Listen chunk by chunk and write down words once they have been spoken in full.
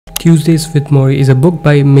Tuesdays with Morrie is a book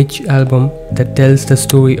by Mitch Albom that tells the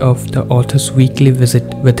story of the author's weekly visit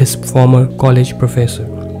with his former college professor,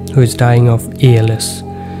 who is dying of ALS.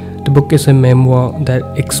 The book is a memoir that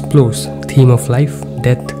explores the theme of life,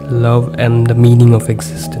 death, love, and the meaning of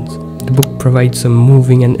existence. The book provides a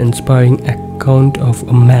moving and inspiring account of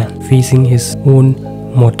a man facing his own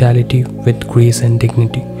mortality with grace and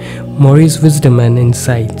dignity. Morrie's wisdom and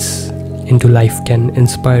insights into life can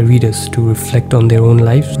inspire readers to reflect on their own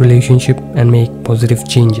lives, relationship, and make positive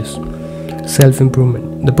changes.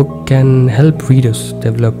 Self-improvement. The book can help readers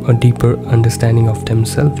develop a deeper understanding of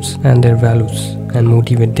themselves and their values and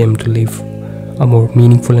motivate them to live a more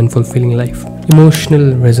meaningful and fulfilling life.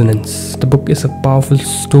 Emotional resonance. The book is a powerful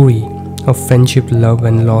story of friendship, love,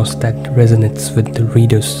 and loss that resonates with the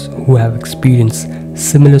readers who have experienced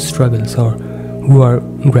similar struggles or who are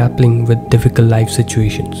grappling with difficult life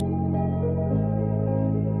situations.